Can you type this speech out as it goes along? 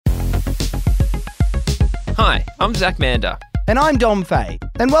Hi, I'm Zach Mander. And I'm Dom Fay.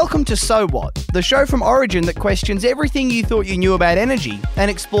 And welcome to So What, the show from Origin that questions everything you thought you knew about energy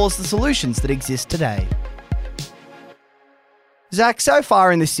and explores the solutions that exist today. Zach, so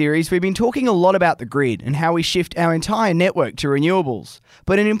far in this series, we've been talking a lot about the grid and how we shift our entire network to renewables.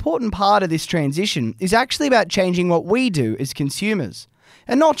 But an important part of this transition is actually about changing what we do as consumers.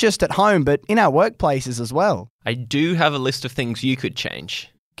 And not just at home, but in our workplaces as well. I do have a list of things you could change.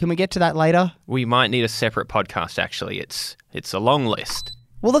 Can we get to that later? We might need a separate podcast, actually. It's a long list.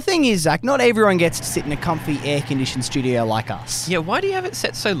 Well, the thing is, Zach, not everyone gets to sit in a comfy air-conditioned studio like us. Yeah, why do you have it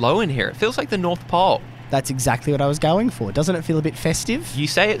set so low in here? It feels like the North Pole. That's exactly what I was going for. Doesn't it feel a bit festive? You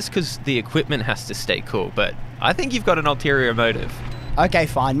say it's because the equipment has to stay cool, but I think you've got an ulterior motive. Okay,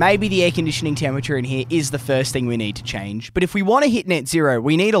 fine. Maybe the air conditioning temperature in here is the first thing we need to change. But if we want to hit net zero,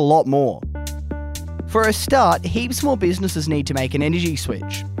 we need a lot more. For a start, heaps more businesses need to make an energy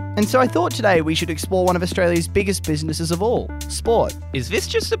switch. And so I thought today we should explore one of Australia's biggest businesses of all, sport. Is this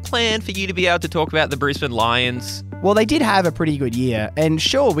just a plan for you to be able to talk about the Brisbane Lions? Well, they did have a pretty good year, and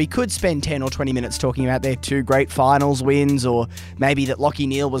sure, we could spend 10 or 20 minutes talking about their 2 great finals wins, or maybe that Lachie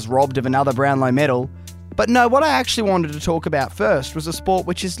Neale was robbed of another Brownlow medal. But no, what I actually wanted to talk about first was a sport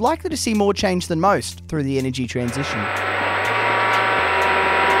which is likely to see more change than most through the energy transition.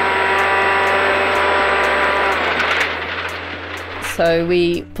 So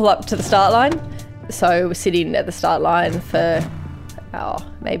we pull up to the start line. So we're sitting at the start line for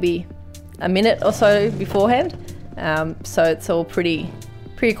maybe a minute or so beforehand. So it's all pretty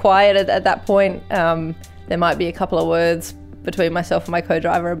quiet at that point. There might be a couple of words between myself and my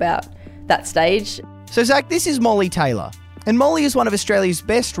co-driver about that stage. So Zach, this is Molly Taylor. And Molly is one of Australia's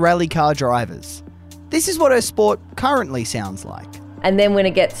best rally car drivers. This is what her sport currently sounds like. And then when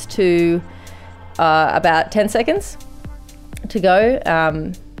it gets to about 10 seconds to go,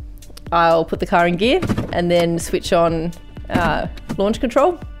 I'll put the car in gear and then switch on launch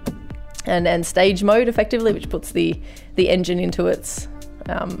control and stage mode effectively, which puts the engine into its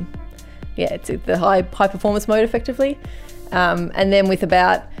it's the high performance mode effectively. And then with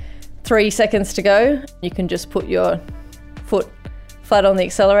about 3 seconds to go, you can just put your foot flat on the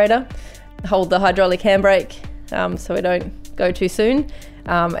accelerator, hold the hydraulic handbrake so we don't go too soon,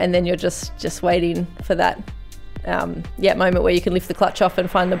 and then you're just waiting for that moment where you can lift the clutch off and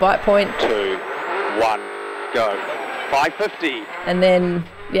find the bite point. 2, 1, go. 550. And then,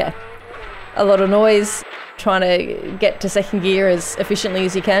 a lot of noise, trying to get to second gear as efficiently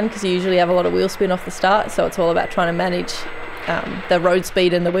as you can, because you usually have a lot of wheel spin off the start, so it's all about trying to manage the road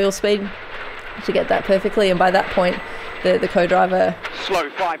speed and the wheel speed to get that perfectly. And by that point, the co-driver Slow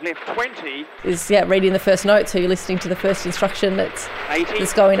 5 left 20 is reading the first note, so you're listening to the first instruction that's 80.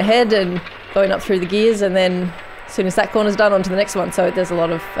 going ahead and going up through the gears, and then as soon as that corner's done, onto the next one. So there's a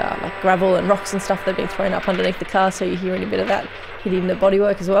lot of like gravel and rocks and stuff that have been thrown up underneath the car, so you're hearing a bit of that hitting the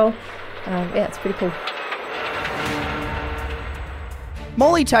bodywork as well. It's pretty cool.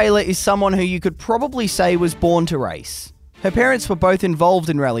 Molly Taylor is someone who you could probably say was born to race. Her parents were both involved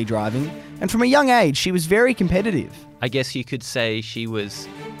in rally driving, and from a young age she was very competitive. I guess you could say she was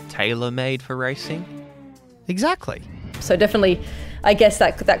tailor-made for racing. Exactly. So definitely, I guess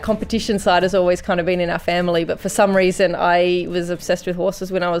that competition side has always kind of been in our family, but for some reason I was obsessed with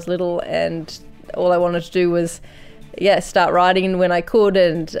horses when I was little, and all I wanted to do was start riding when I could,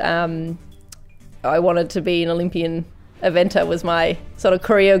 and I wanted to be an Olympian eventer was my sort of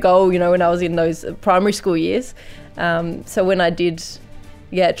career goal, when I was in those primary school years. So when I did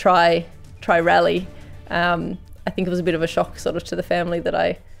try rally, I think it was a bit of a shock sort of to the family that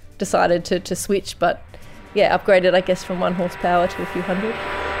I decided to switch, but upgraded, I guess, from 1 horsepower to a few hundred.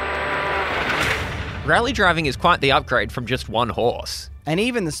 Rally driving is quite the upgrade from just 1 horse. And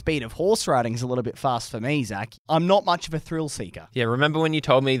even the speed of horse riding is a little bit fast for me, Zach. I'm not much of a thrill seeker. Yeah, remember when you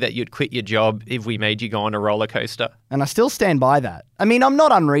told me that you'd quit your job if we made you go on a roller coaster? And I still stand by that. I mean, I'm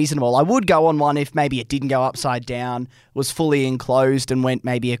not unreasonable. I would go on one if maybe it didn't go upside down, was fully enclosed and went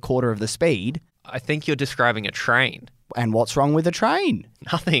maybe a quarter of the speed. I think you're describing a train. And what's wrong with a train?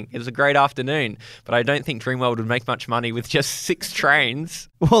 Nothing. It was a great afternoon, but I don't think Dreamworld would make much money with just 6 trains.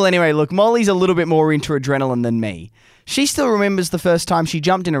 Well, anyway, look, Molly's a little bit more into adrenaline than me. She still remembers the first time she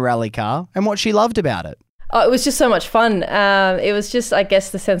jumped in a rally car and what she loved about it. Oh, it was just so much fun. It was just, I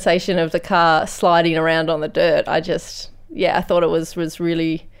guess, the sensation of the car sliding around on the dirt. I thought it was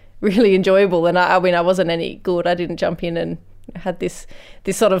really, really enjoyable. And I wasn't any good. I didn't jump in and had this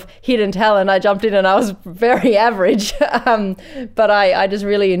sort of hidden talent. I jumped in and I was very average, but I just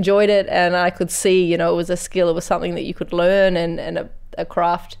really enjoyed it, and I could see, it was a skill, it was something that you could learn and a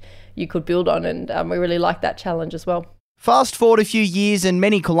craft you could build on, and we really liked that challenge as well. Fast forward a few years and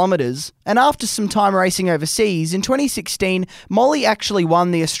many kilometres, and after some time racing overseas, in 2016, Molly actually won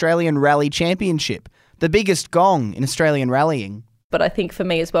the Australian Rally Championship, the biggest gong in Australian rallying. But I think for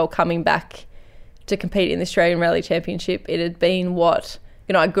me as well, coming back to compete in the Australian Rally Championship, it had been what,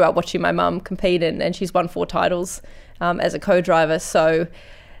 I grew up watching my mum compete and she's won 4 titles as a co-driver. So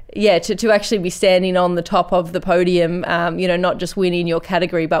yeah, to actually be standing on the top of the podium, not just winning your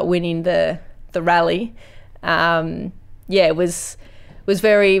category, but winning the rally, it was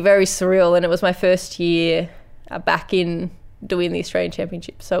very, very surreal. And it was my first year back in doing the Australian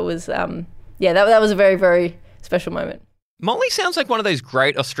Championship. So it was, that was a very, very special moment. Molly sounds like one of those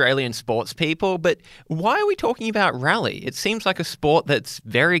great Australian sports people, but why are we talking about rally? It seems like a sport that's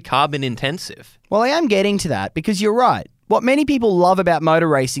very carbon intensive. Well, I am getting to that because you're right. What many people love about motor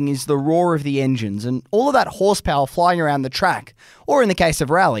racing is the roar of the engines and all of that horsepower flying around the track, or in the case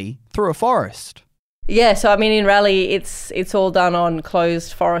of rally, through a forest. Yeah, so I mean in rally it's all done on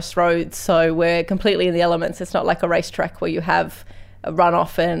closed forest roads, so we're completely in the elements. It's not like a racetrack where you have a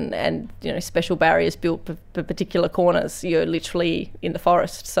runoff and special barriers built for particular corners. You're literally in the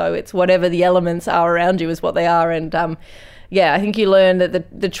forest, so it's whatever the elements are around you is what they are. And I think you learn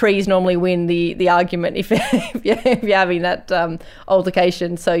that the trees normally win the argument if you're having that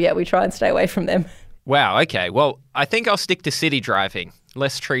altercation. So yeah, we try and stay away from them. Wow, okay. Well, I think I'll stick to city driving.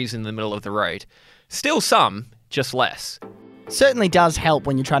 Less trees in the middle of the road. Still some, just less. Certainly does help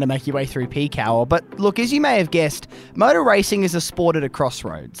when you're trying to make your way through peak hour, but look, as you may have guessed, motor racing is a sport at a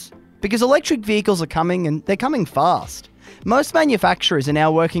crossroads. Because electric vehicles are coming, and they're coming fast. Most manufacturers are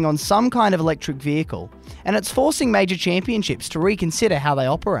now working on some kind of electric vehicle, and it's forcing major championships to reconsider how they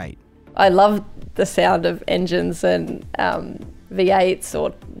operate. I love the sound of engines and V8s,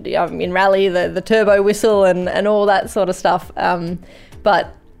 or in rally, the turbo whistle and all that sort of stuff.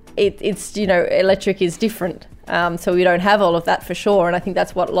 But it's electric is different. So we don't have all of that for sure, and I think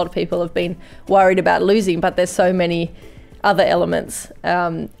that's what a lot of people have been worried about losing. But there's so many other elements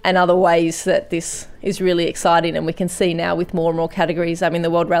and other ways that this is really exciting, and we can see now with more and more categories. I mean, the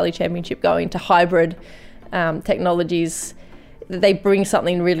World Rally Championship going to hybrid technologies, they bring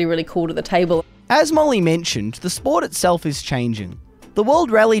something really, really cool to the table. As Molly mentioned, the sport itself is changing. The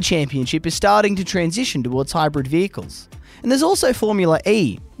World Rally Championship is starting to transition towards hybrid vehicles. And there's also Formula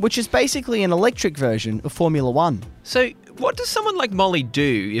E, which is basically an electric version of Formula One. So what does someone like Molly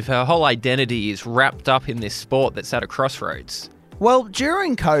do if her whole identity is wrapped up in this sport that's at a crossroads? Well,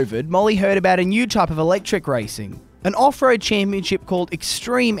 during COVID, Molly heard about a new type of electric racing, an off-road championship called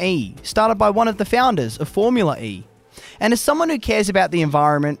Extreme E, started by one of the founders of Formula E. And as someone who cares about the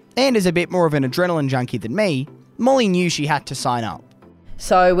environment and is a bit more of an adrenaline junkie than me, Molly knew she had to sign up.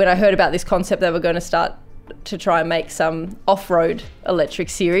 So when I heard about this concept, they were going to start to try and make some off-road electric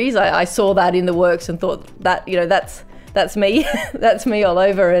series, I saw that in the works and thought that that's me, that's me all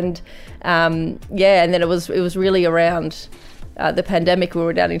over. And and then it was really around the pandemic. We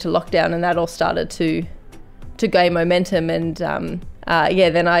were down into lockdown, and that all started to gain momentum. And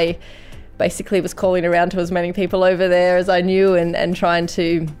then I basically was calling around to as many people over there as I knew and trying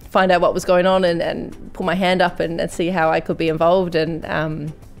to find out what was going on and put my hand up and see how I could be involved.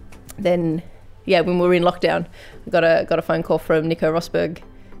 And then when we were in lockdown, I got a phone call from Nico Rosberg,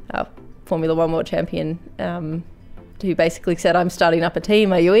 Formula One world champion, who basically said, "I'm starting up a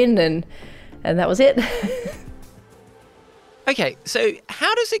team. Are you in?" And that was it. Okay, so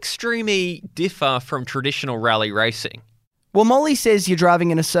how does Extreme E differ from traditional rally racing? Well, Molly says you're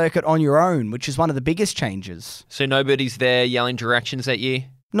driving in a circuit on your own, which is one of the biggest changes. So nobody's there yelling directions at you?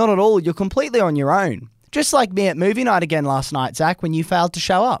 Not at all. You're completely on your own. Just like me at movie night again last night, Zach, when you failed to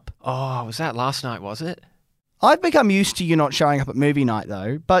show up. Oh, was that last night, was it? I've become used to you not showing up at movie night,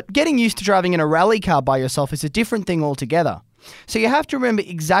 though, but getting used to driving in a rally car by yourself is a different thing altogether. So you have to remember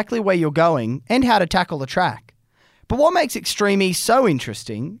exactly where you're going and how to tackle the track. But what makes Extreme E so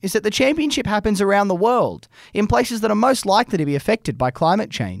interesting is that the championship happens around the world, in places that are most likely to be affected by climate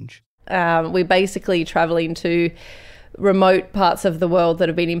change. We're basically travelling to remote parts of the world that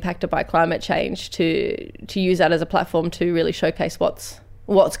have been impacted by climate change to use that as a platform to really showcase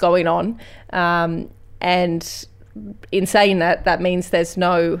what's going on. And in saying that means there's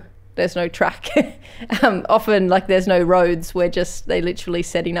no track. Often, like, there's no roads. They literally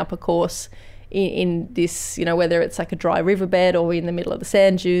setting up a course in this, whether it's like a dry riverbed or in the middle of the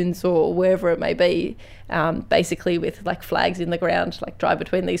sand dunes or wherever it may be, basically with like flags in the ground, like drive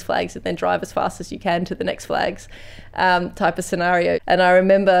between these flags and then drive as fast as you can to the next flags, type of scenario. And I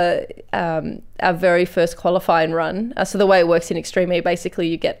remember our very first qualifying run. So the way it works in Extreme E, basically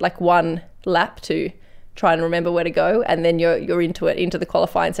you get like one lap to try and remember where to go, and then you're into the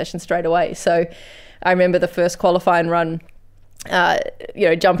qualifying session straight away. So I remember the first qualifying run,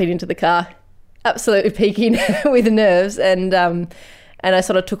 jumping into the car, absolutely peaking with nerves, and I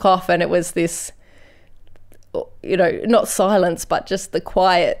sort of took off, and it was this, not silence, but just the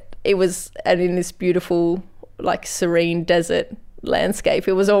quiet. It was, and in this beautiful, like, serene desert landscape,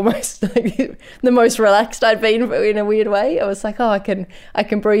 it was almost like the most relaxed I'd been in a weird way. I was like, oh, I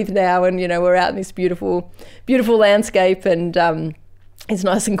can breathe now, and we're out in this beautiful landscape, and it's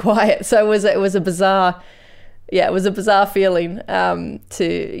nice and quiet. So it was a bizarre feeling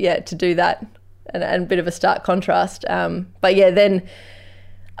to do that, and a bit of a stark contrast. But yeah, then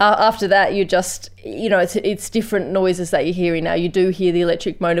after that, you just it's different noises that you're hearing now. You do hear the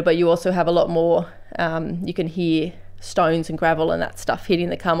electric motor, but you also have a lot more. You can hear stones and gravel and that stuff hitting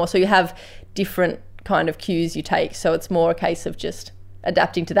the car more. So you have different kind of cues you take. So it's more a case of just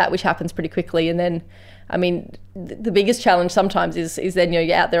adapting to that, which happens pretty quickly. And then, I mean, the biggest challenge sometimes is then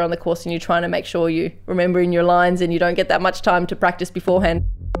you're out there on the course and you're trying to make sure you remember in your lines, and you don't get that much time to practice beforehand.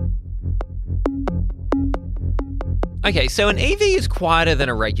 Okay, so an EV is quieter than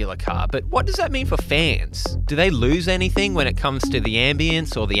a regular car, but what does that mean for fans? Do they lose anything when it comes to the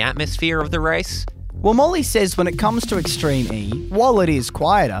ambience or the atmosphere of the race? Well, Molly says when it comes to Extreme E, while it is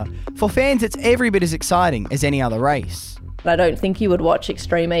quieter, for fans it's every bit as exciting as any other race. I don't think you would watch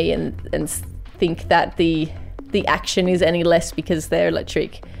Extreme E and think that the action is any less because they're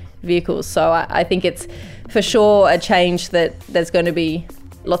electric vehicles. So I think it's for sure a change that there's going to be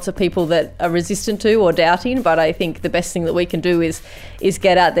lots of people that are resistant to or doubting, but I think the best thing that we can do is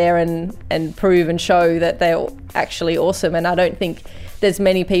get out there and prove and show that they're actually awesome. And I don't think there's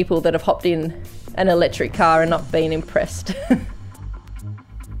many people that have hopped in an electric car and not been impressed.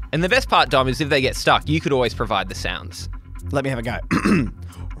 And the best part, Dom, is if they get stuck, you could always provide the sounds. Let me have a go.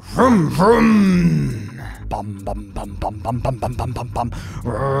 Vroom, vroom. Bum, bum, bum, bum, bum, bum, bum, bum, bum, bum.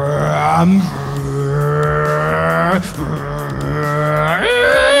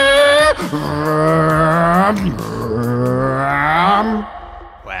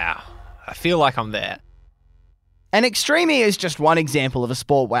 Wow, I feel like I'm there. And Extreme E is just one example of a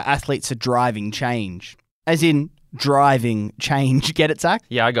sport where athletes are driving change. As in, driving change. Get it, Zach?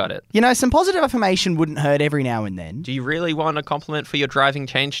 Yeah, I got it. Some positive affirmation wouldn't hurt every now and then. Do you really want a compliment for your driving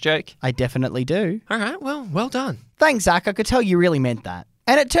change joke? I definitely do. All right, well done. Thanks, Zach. I could tell you really meant that.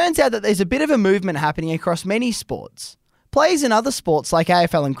 And it turns out that there's a bit of a movement happening across many sports. Players in other sports like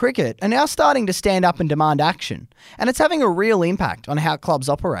AFL and cricket are now starting to stand up and demand action. And it's having a real impact on how clubs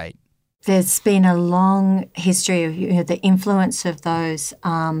operate. There's been a long history of the influence of those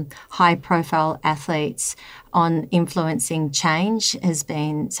high-profile athletes on influencing change has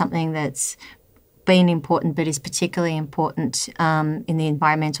been something that's been important, but is particularly important in the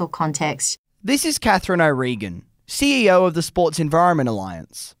environmental context. This is Catherine O'Regan, CEO of the Sports Environment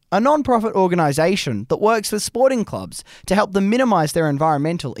Alliance, a non-profit organisation that works with sporting clubs to help them minimise their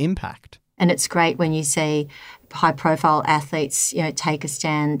environmental impact. And it's great when you see high-profile athletes, take a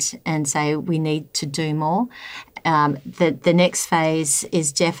stand and say we need to do more. The next phase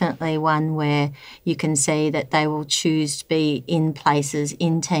is definitely one where you can see that they will choose to be in places,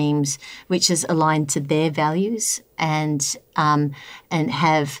 in teams, which is aligned to their values and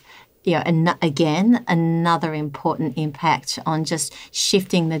have. Again, another important impact on just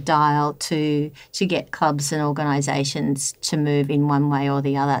shifting the dial to get clubs and organisations to move in one way or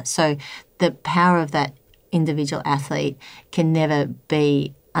the other. So the power of that individual athlete can never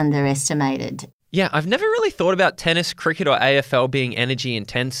be underestimated. Yeah, I've never really thought about tennis, cricket or AFL being energy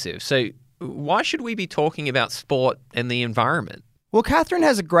intensive. So why should we be talking about sport and the environment? Well, Catherine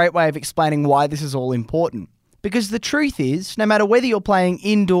has a great way of explaining why this is all important. Because the truth is, no matter whether you're playing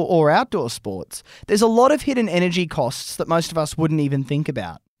indoor or outdoor sports, there's a lot of hidden energy costs that most of us wouldn't even think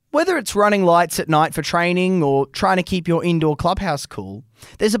about. Whether it's running lights at night for training or trying to keep your indoor clubhouse cool,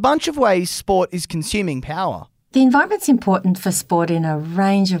 there's a bunch of ways sport is consuming power. The environment's important for sport in a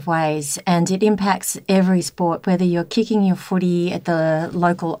range of ways, and it impacts every sport. Whether you're kicking your footy at the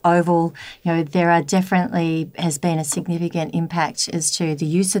local oval, there are definitely has been a significant impact as to the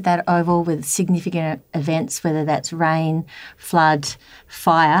use of that oval with significant events, whether that's rain, flood,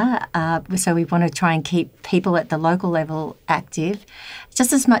 fire. So we want to try and keep people at the local level active.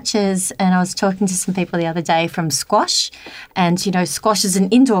 Just as much as, and I was talking to some people the other day from squash, and squash is an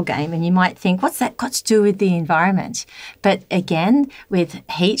indoor game, and you might think, what's that got to do with the environment? But again, with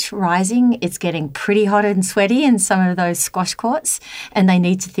heat rising, it's getting pretty hot and sweaty in some of those squash courts, and they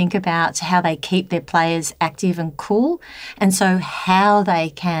need to think about how they keep their players active and cool, and so how they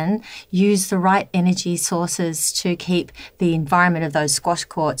can use the right energy sources to keep the environment of those squash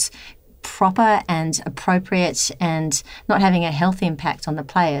courts proper and appropriate and not having a health impact on the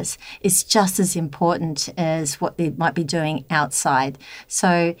players is just as important as what they might be doing outside.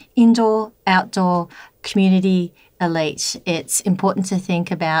 So indoor, outdoor, community, elite, it's important to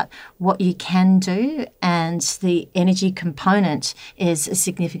think about what you can do, and the energy component is a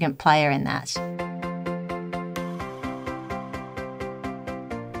significant player in that.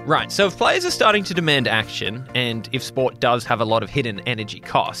 Right, so if players are starting to demand action, and if sport does have a lot of hidden energy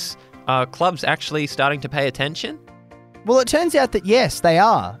costs, are clubs actually starting to pay attention? Well, it turns out that yes, they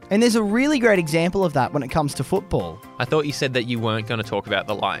are. And there's a really great example of that when it comes to football. I thought you said that you weren't going to talk about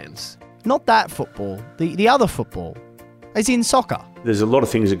the Lions. Not that football, the other football, as in soccer. There's a lot of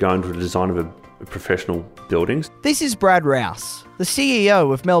things that go into the design of a professional buildings. This is Brad Rouse, the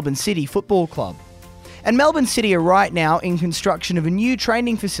CEO of Melbourne City Football Club. And Melbourne City are right now in construction of a new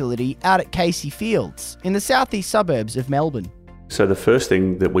training facility out at Casey Fields in the southeast suburbs of Melbourne. So the first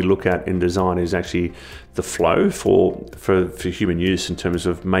thing that we look at in design is actually the flow for human use, in terms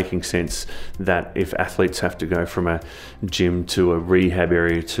of making sense that if athletes have to go from a gym to a rehab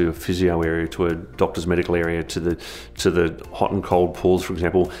area to a physio area to a doctor's medical area to the hot and cold pools, for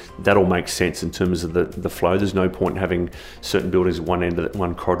example, that all makes sense in terms of the flow. There's no point in having certain buildings at one end of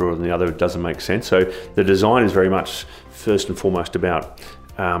one corridor and the other. It doesn't make sense. So the design is very much first and foremost about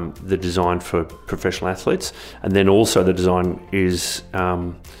the design for professional athletes, and then also the design is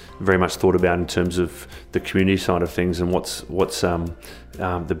very much thought about in terms of the community side of things and what's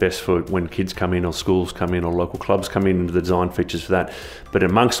the best for when kids come in or schools come in or local clubs come in, into the design features for that. But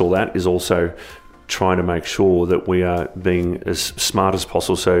amongst all that is also trying to make sure that we are being as smart as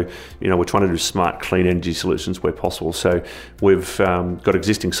possible. So, we're trying to do smart, clean energy solutions where possible. So we've got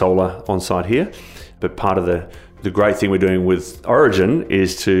existing solar on site here, but part of the great thing we're doing with Origin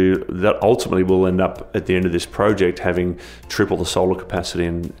is that ultimately we'll end up at the end of this project having triple the solar capacity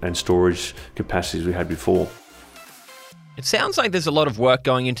and storage capacities we had before. It sounds like there's a lot of work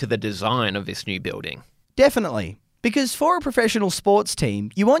going into the design of this new building. Definitely. Because for a professional sports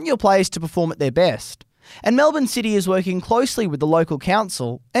team, you want your players to perform at their best. And Melbourne City is working closely with the local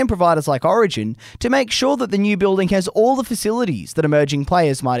council and providers like Origin to make sure that the new building has all the facilities that emerging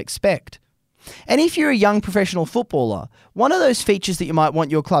players might expect. And if you're a young professional footballer, one of those features that you might want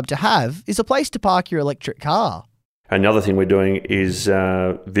your club to have is a place to park your electric car. Another thing we're doing is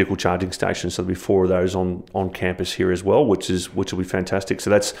vehicle charging stations. So there'll be 4 of those on campus here as well, which will be fantastic. So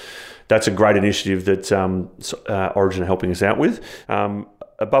that's a great initiative that Origin are helping us out with.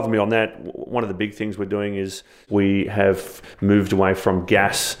 Above and beyond that, one of the big things we're doing is we have moved away from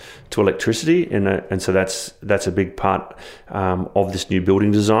gas to electricity, and so that's a big part of this new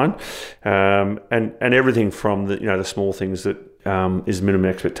building design, and everything from the small things that is minimum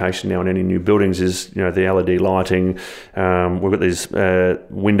expectation now in any new buildings is the LED lighting. We've got these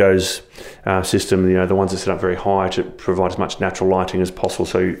windows system, the ones that set up very high to provide as much natural lighting as possible,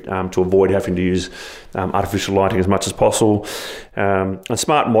 so to avoid having to use artificial lighting as much as possible, and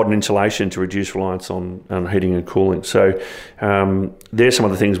smart modern insulation to reduce reliance on heating and cooling. So there's some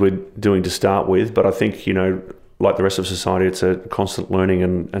of the things we're doing to start with, but I think like the rest of society, it's a constant learning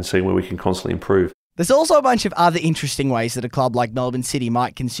and seeing where we can constantly improve. There's also a bunch of other interesting ways that a club like Melbourne City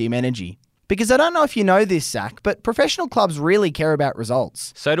might consume energy. Because I don't know if you know this, Zach, but professional clubs really care about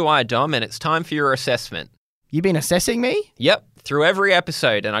results. So do I, Dom, and it's time for your assessment. You been assessing me? Yep, through every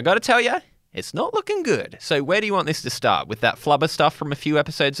episode, and I got to tell you, it's not looking good. So where do you want this to start? With that flubber stuff from a few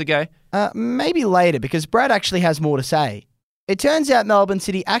episodes ago? Maybe later, because Brad actually has more to say. It turns out Melbourne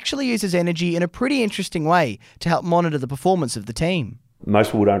City actually uses energy in a pretty interesting way to help monitor the performance of the team.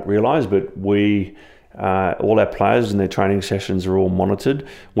 Most people don't realise, but all our players in their training sessions are all monitored.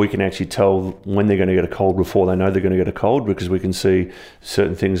 We can actually tell when they're going to get a cold before they know they're going to get a cold, because we can see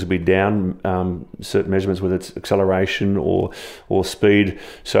certain things will be down, certain measurements, whether it's acceleration or speed.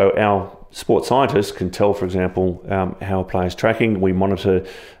 So our sports scientists can tell, for example, how a player's tracking. We monitor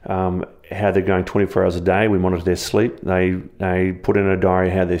how they're going 24 hours a day. We monitor their sleep. They put in a diary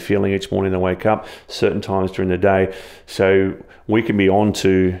how they're feeling each morning they wake up, certain times during the day. So we can be on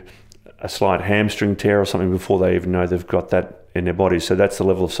to a slight hamstring tear or something before they even know they've got that in their bodies. So that's the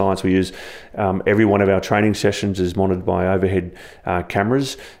level of science we use. Every one of our training sessions is monitored by overhead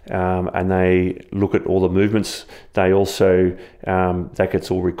cameras, and they look at all the movements. They also, that gets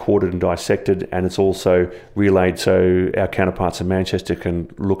all recorded and dissected, and it's also relayed so our counterparts in Manchester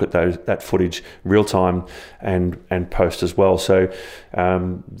can look at that footage real time and post as well. So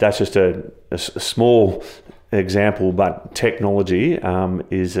that's just a small example, but technology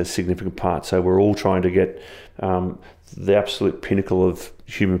is a significant part. So we're all trying to get the absolute pinnacle of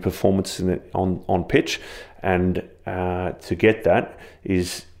human performance on pitch, and to get that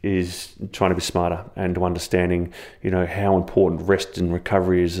is is trying to be smarter and to understanding, how important rest and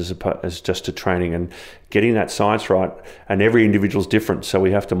recovery is as just to training, and getting that science right. And every individual's different, so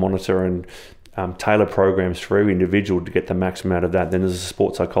we have to monitor and tailor programs for every individual to get the maximum out of that. Then there's a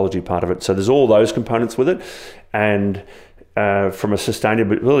sports psychology part of it. So there's all those components with it. And from a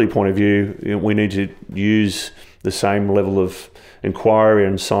sustainability point of view, we need to use the same level of inquiry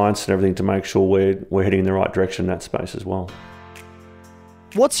and science and everything to make sure we're heading in the right direction in that space as well.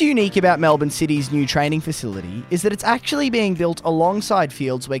 What's unique about Melbourne City's new training facility is that it's actually being built alongside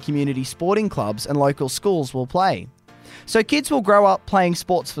fields where community sporting clubs and local schools will play. So kids will grow up playing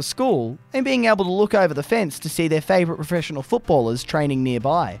sports for school and being able to look over the fence to see their favourite professional footballers training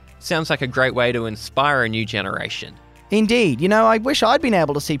nearby. Sounds like a great way to inspire a new generation. Indeed. I wish I'd been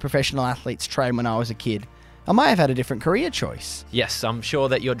able to see professional athletes train when I was a kid. I might have had a different career choice. Yes, I'm sure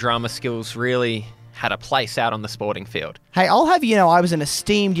that your drama skills really had a place out on the sporting field. Hey, I'll have you know I was an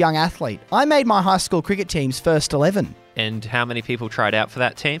esteemed young athlete. I made my high school cricket team's first 11. And how many people tried out for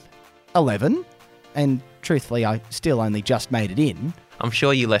that team? 11? And truthfully, I still only just made it in. I'm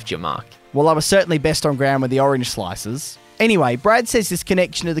sure you left your mark. Well, I was certainly best on ground with the orange slices. Anyway, Brad says this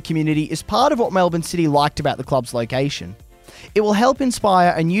connection to the community is part of what Melbourne City liked about the club's location. It will help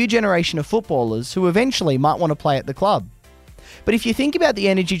inspire a new generation of footballers who eventually might want to play at the club. But if you think about the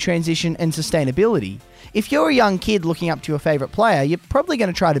energy transition and sustainability, if you're a young kid looking up to your favourite player, you're probably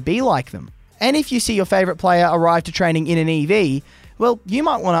going to try to be like them. And if you see your favourite player arrive to training in an EV, well, you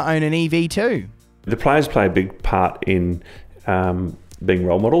might want to own an EV too. The players play a big part in being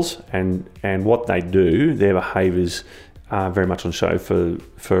role models, and what they do, their behaviours are very much on show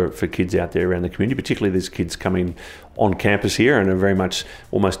for kids out there around the community, particularly these kids coming on campus here and are very much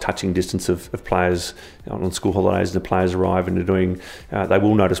almost touching distance of players on school holidays. The players arrive and they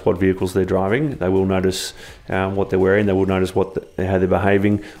will notice what vehicles they're driving, they will notice what they're wearing, they will notice how they're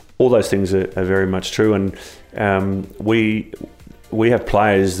behaving. All those things are very much true, and we have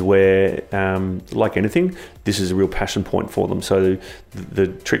players where, like anything, this is a real passion point for them. So the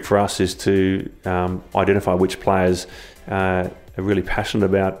trick for us is to identify which players are really passionate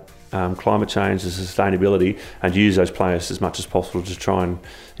about climate change and sustainability, and use those players as much as possible to try and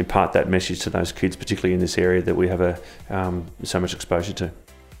impart that message to those kids, particularly in this area that we have so much exposure to.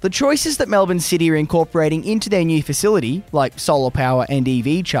 The choices that Melbourne City are incorporating into their new facility, like solar power and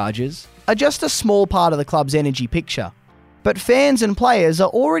EV chargers, are just a small part of the club's energy picture. But fans and players are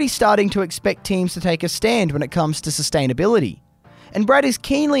already starting to expect teams to take a stand when it comes to sustainability. And Brad is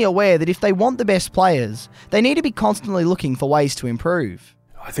keenly aware that if they want the best players, they need to be constantly looking for ways to improve.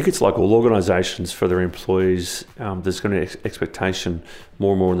 I think it's like all organisations for their employees. There's going to be expectation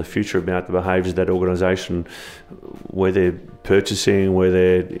more and more in the future about the behaviours of that organisation, where they're purchasing, where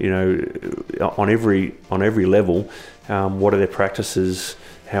they're, on every level, what are their practices,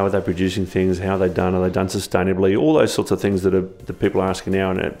 how are they producing things, how are they done sustainably, all those sorts of things that people are asking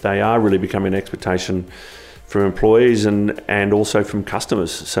now, and they are really becoming an expectation from employees and also from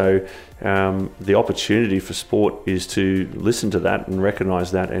customers. So the opportunity for sport is to listen to that and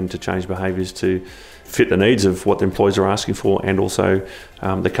recognise that, and to change behaviours to fit the needs of what the employees are asking for, and also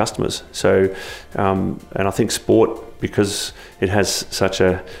the customers. So, and I think sport, because it has such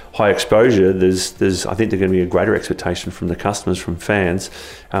a high exposure, there's I think there's going to be a greater expectation from the customers, from fans,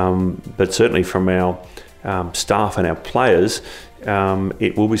 but certainly from our staff and our players.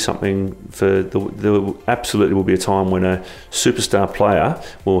 It will be something there absolutely will be a time when a superstar player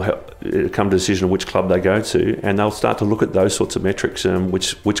will come to a decision of which club they go to, and they'll start to look at those sorts of metrics,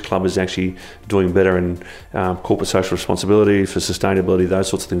 which club is actually doing better in corporate social responsibility, for sustainability. Those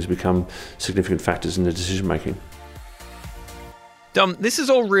sorts of things become significant factors in the decision making. Dom, this is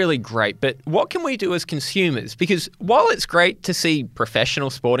all really great, but what can we do as consumers? Because while it's great to see professional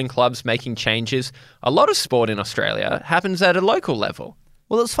sporting clubs making changes, a lot of sport in Australia happens at a local level.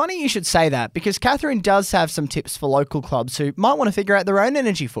 Well, it's funny you should say that, because Catherine does have some tips for local clubs who might want to figure out their own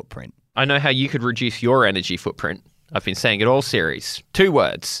energy footprint. I know how you could reduce your energy footprint. I've been saying it all series. 2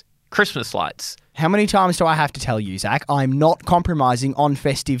 words: Christmas lights. How many times do I have to tell you, Zach? I'm not compromising on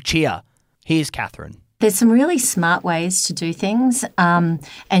festive cheer. Here's Catherine. There's some really smart ways to do things, and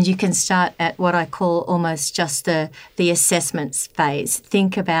you can start at what I call almost just the assessments phase.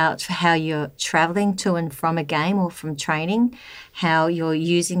 Think about how you're travelling to and from a game or from training, how you're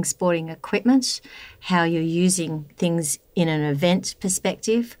using sporting equipment, how you're using things in an event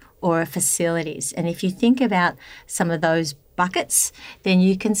perspective or facilities. And if you think about some of those buckets, then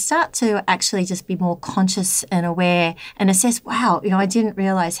you can start to actually just be more conscious and aware and assess, wow, I didn't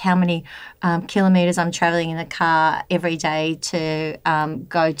realise how many kilometres I'm travelling in the car every day to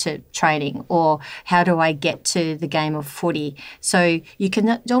go to training, or how do I get to the game of footy. So you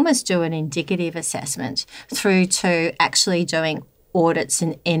can almost do an indicative assessment through to actually doing audits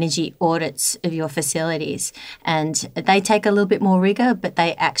and energy audits of your facilities. And they take a little bit more rigour, but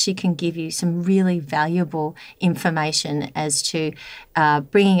they actually can give you some really valuable information as to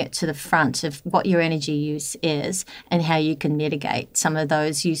bringing it to the front of what your energy use is and how you can mitigate some of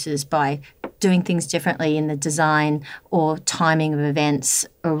those uses by doing things differently in the design or timing of events,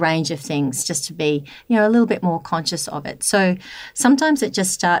 a range of things, just to be, a little bit more conscious of it. So sometimes it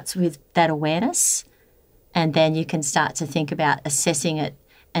just starts with that awareness, and then you can start to think about assessing it,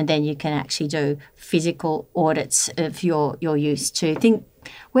 and then you can actually do physical audits of your use to think,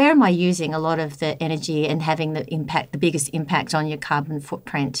 where am I using a lot of the energy and having the biggest impact on your carbon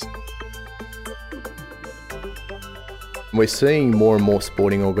footprint? We're seeing more and more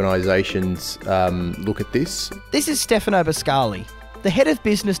sporting organisations look at this. This is Stefano Bascali, the head of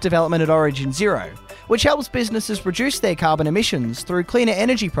business development at Origin Zero, which helps businesses reduce their carbon emissions through cleaner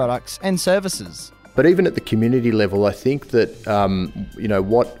energy products and services. But even at the community level, I think that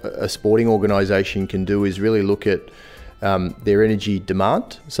what a sporting organisation can do is really look at their energy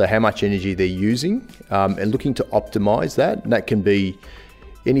demand, so how much energy they're using, and looking to optimise that. And that can be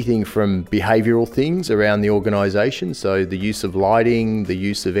anything from behavioural things around the organisation, so the use of lighting, the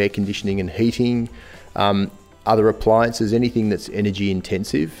use of air conditioning and heating, other appliances, anything that's energy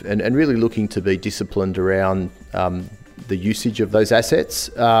intensive, and really looking to be disciplined around the usage of those assets.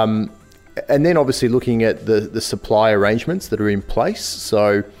 And then obviously looking at the supply arrangements that are in place.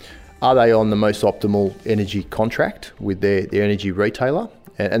 So are they on the most optimal energy contract with their energy retailer?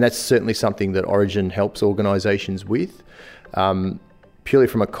 And that's certainly something that Origin helps organisations with, purely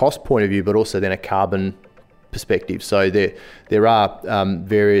from a cost point of view, but also then a carbon perspective. So there are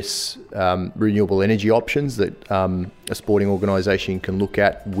various renewable energy options that a sporting organisation can look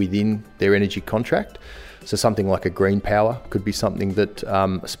at within their energy contract. So something like a green power could be something that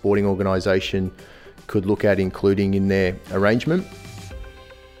a sporting organisation could look at including in their arrangement.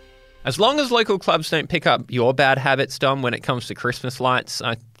 As long as local clubs don't pick up your bad habits, Dom, when it comes to Christmas lights,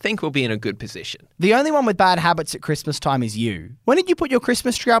 I think we'll be in a good position. The only one with bad habits at Christmas time is you. When did you put your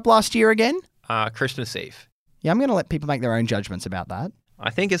Christmas tree up last year again? Christmas Eve. Yeah, I'm going to let people make their own judgments about that. I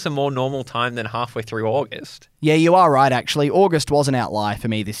think it's a more normal time than halfway through August. Yeah, you are right, actually. August was an outlier for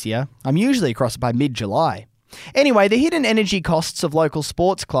me this year. I'm usually across it by mid-July. Anyway, the hidden energy costs of local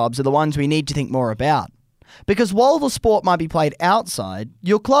sports clubs are the ones we need to think more about. Because while the sport might be played outside,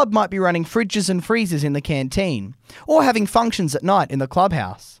 your club might be running fridges and freezers in the canteen, or having functions at night in the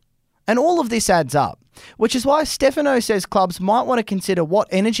clubhouse. And all of this adds up, which is why Stefano says clubs might want to consider what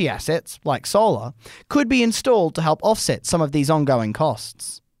energy assets, like solar, could be installed to help offset some of these ongoing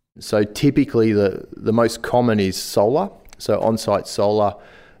costs. So typically the most common is solar, so on-site solar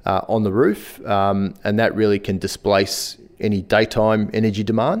on the roof, and that really can displace any daytime energy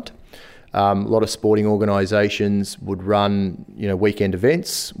demand. A lot of sporting organisations would run, weekend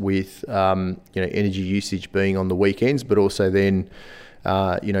events with, energy usage being on the weekends, but also then,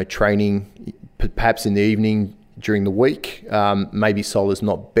 training perhaps in the evening during the week. Maybe solar's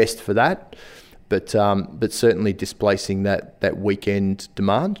not best for that, but certainly displacing that weekend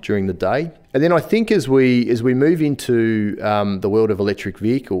demand during the day. And then I think as we move into the world of electric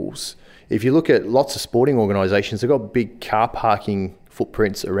vehicles, if you look at lots of sporting organisations, they've got big car parking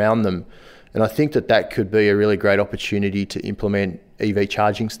footprints around them. And I think that could be a really great opportunity to implement EV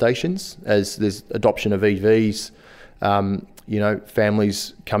charging stations as there's adoption of EVs.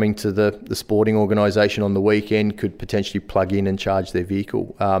 Families coming to the sporting organisation on the weekend could potentially plug in and charge their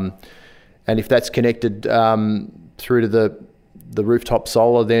vehicle. And if that's connected through to the rooftop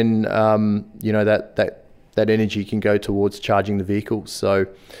solar, then that energy can go towards charging the vehicles. So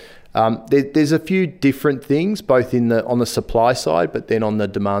there's a few different things, both on the supply side, but then on the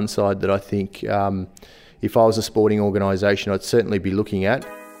demand side, that I think if I was a sporting organisation, I'd certainly be looking at.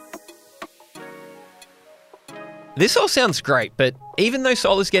 This all sounds great, but even though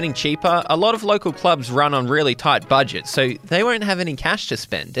solar's getting cheaper, a lot of local clubs run on really tight budgets, so they won't have any cash to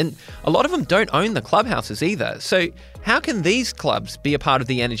spend. And a lot of them don't own the clubhouses either. So how can these clubs be a part of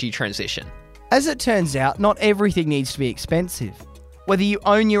the energy transition? As it turns out, not everything needs to be expensive. Whether you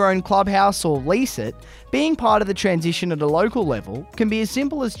own your own clubhouse or lease it, being part of the transition at a local level can be as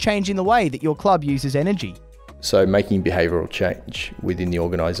simple as changing the way that your club uses energy. So making behavioural change within the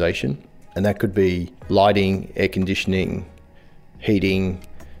organisation, and that could be lighting, air conditioning, heating,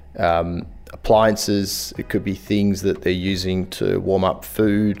 appliances, it could be things that they're using to warm up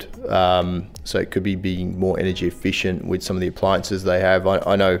food. So it could be being more energy efficient with some of the appliances they have.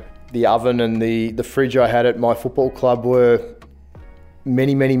 I know the oven and the fridge I had at my football club were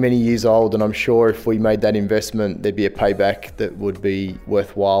many, many, many years old, and I'm sure if we made that investment, there'd be a payback that would be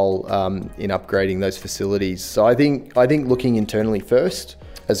worthwhile in upgrading those facilities. So I think looking internally first,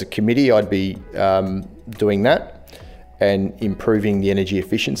 as a committee, I'd be doing that and improving the energy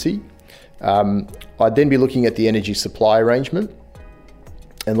efficiency. I'd then be looking at the energy supply arrangement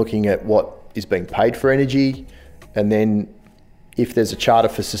and looking at what is being paid for energy, and then if there's a charter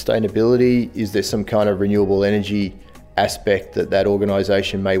for sustainability, is there some kind of renewable energy aspect that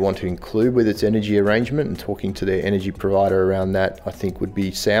organisation may want to include with its energy arrangement, and talking to their energy provider around that, I think would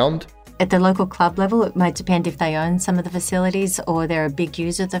be sound. At the local club level, it might depend if they own some of the facilities or they're a big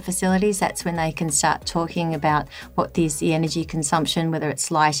user of the facilities. That's when they can start talking about what is the energy consumption, whether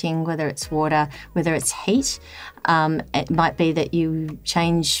it's lighting, whether it's water, whether it's heat. It might be that you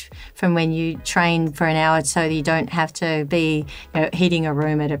change from when you train for an hour so that you don't have to be heating a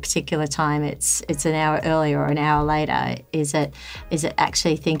room at a particular time. It's an hour earlier or an hour later. Is it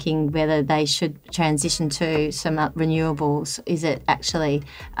actually thinking whether they should transition to some renewables? Is it actually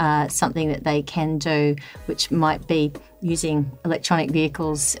something that they can do, which might be using electronic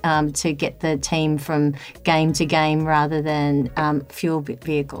vehicles to get the team from game to game rather than fuel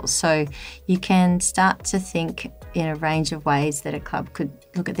vehicles? So you can start to think in a range of ways that a club could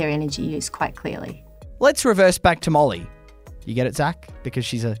look at their energy use quite clearly. Let's reverse back to Molly. You get it, Zach? Because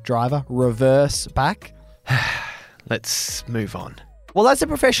she's a driver. Reverse back. Let's move on. Well, as a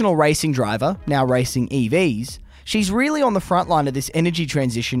professional racing driver, now racing EVs, she's really on the front line of this energy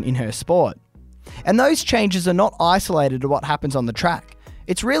transition in her sport. And those changes are not isolated to what happens on the track.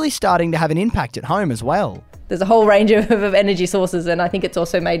 It's really starting to have an impact at home as well. There's a whole range of energy sources, and I think it's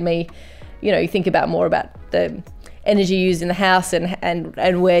also made me, think about more about the energy used in the house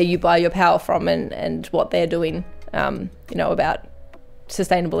and where you buy your power from and what they're doing, about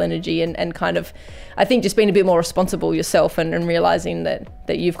sustainable energy and kind of, I think, just being a bit more responsible yourself and realising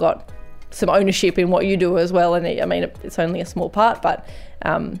that you've got some ownership in what you do as well. And it's only a small part, but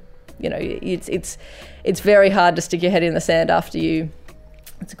it's very hard to stick your head in the sand after you.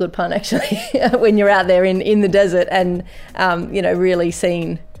 It's a good pun, actually. When you're out there in the desert and really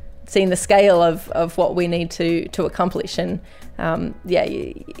seeing the scale of what we need to accomplish, and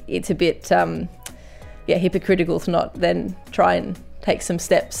it's a bit hypocritical to not then try and take some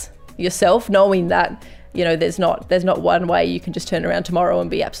steps yourself, knowing that there's not one way you can just turn around tomorrow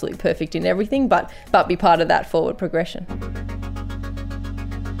and be absolutely perfect in everything, but be part of that forward progression.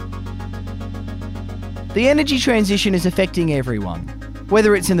 The energy transition is affecting everyone,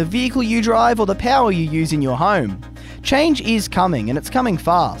 whether it's in the vehicle you drive or the power you use in your home. Change is coming, and it's coming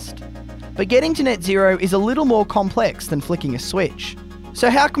fast. But getting to net zero is a little more complex than flicking a switch.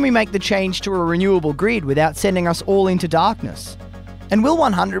 So how can we make the change to a renewable grid without sending us all into darkness? And will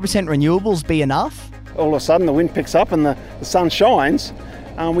 100% renewables be enough? All of a sudden the wind picks up and the sun shines.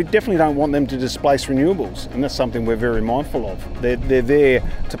 We definitely don't want them to displace renewables, and that's something we're very mindful of. They're there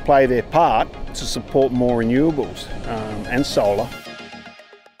to play their part to support more renewables and solar.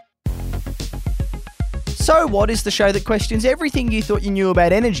 So What is the show that questions everything you thought you knew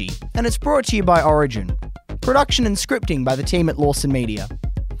about energy, and it's brought to you by Origin. Production and scripting by the team at Lawson Media.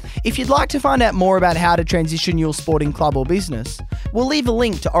 If you'd like to find out more about how to transition your sporting club or business, we'll leave a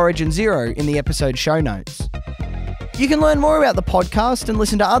link to Origin Zero in the episode show notes. You can learn more about the podcast and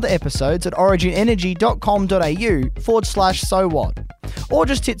listen to other episodes at originenergy.com.au/so what, or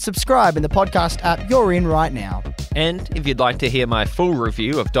just hit subscribe in the podcast app you're in right now. And if you'd like to hear my full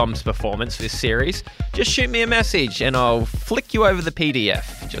review of Dom's performance this series, just shoot me a message and I'll flick you over the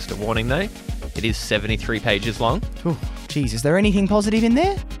PDF. Just a warning though, it is 73 pages long. Oh, geez, is there anything positive in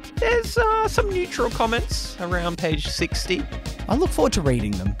there? There's some neutral comments around page 60. I look forward to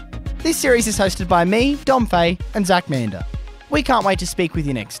reading them. This series is hosted by me, Dom Fay, and Zach Mander. We can't wait to speak with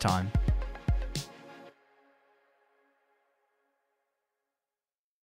you next time.